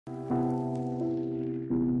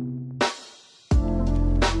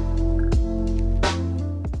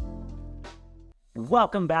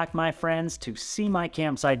Welcome back, my friends, to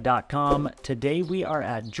SeeMyCampsite.com. Today we are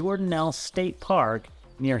at Jordanelle State Park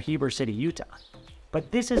near Heber City, Utah. But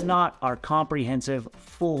this is not our comprehensive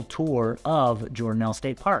full tour of Jordanelle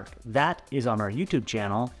State Park. That is on our YouTube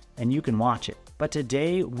channel, and you can watch it. But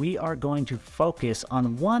today we are going to focus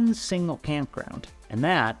on one single campground, and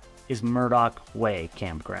that is Murdock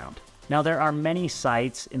Campground. Now, there are many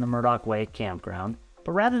sites in the Murdock Campground,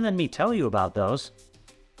 but rather than me tell you about those,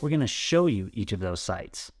 we're going to show you each of those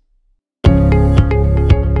sites.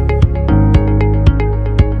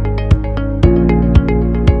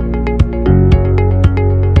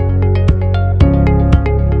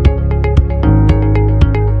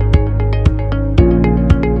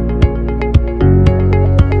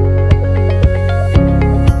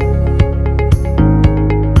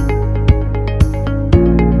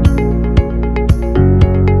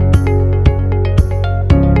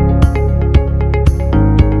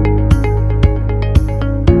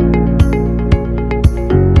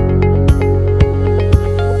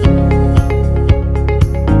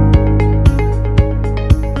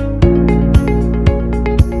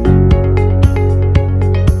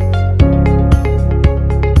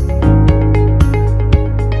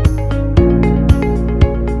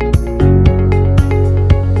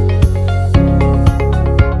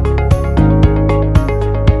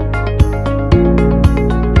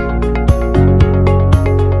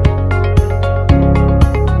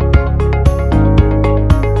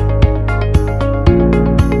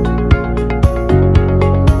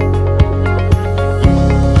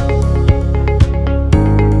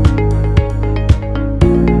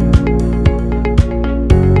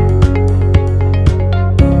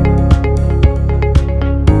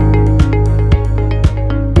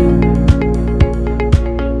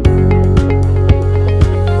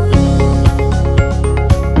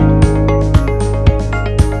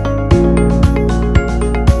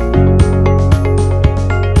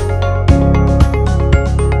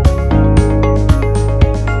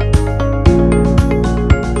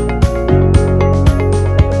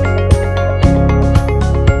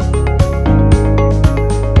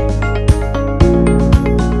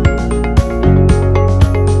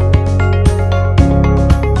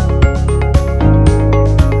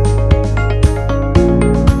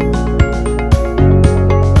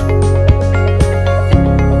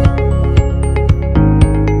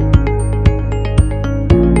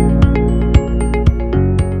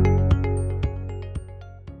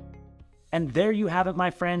 And there you have it, my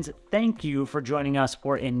friends. Thank you for joining us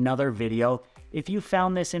for another video. If you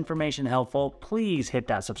found this information helpful, please hit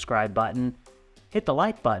that subscribe button, hit the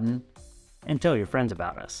like button, and tell your friends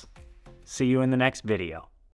about us. See you in the next video.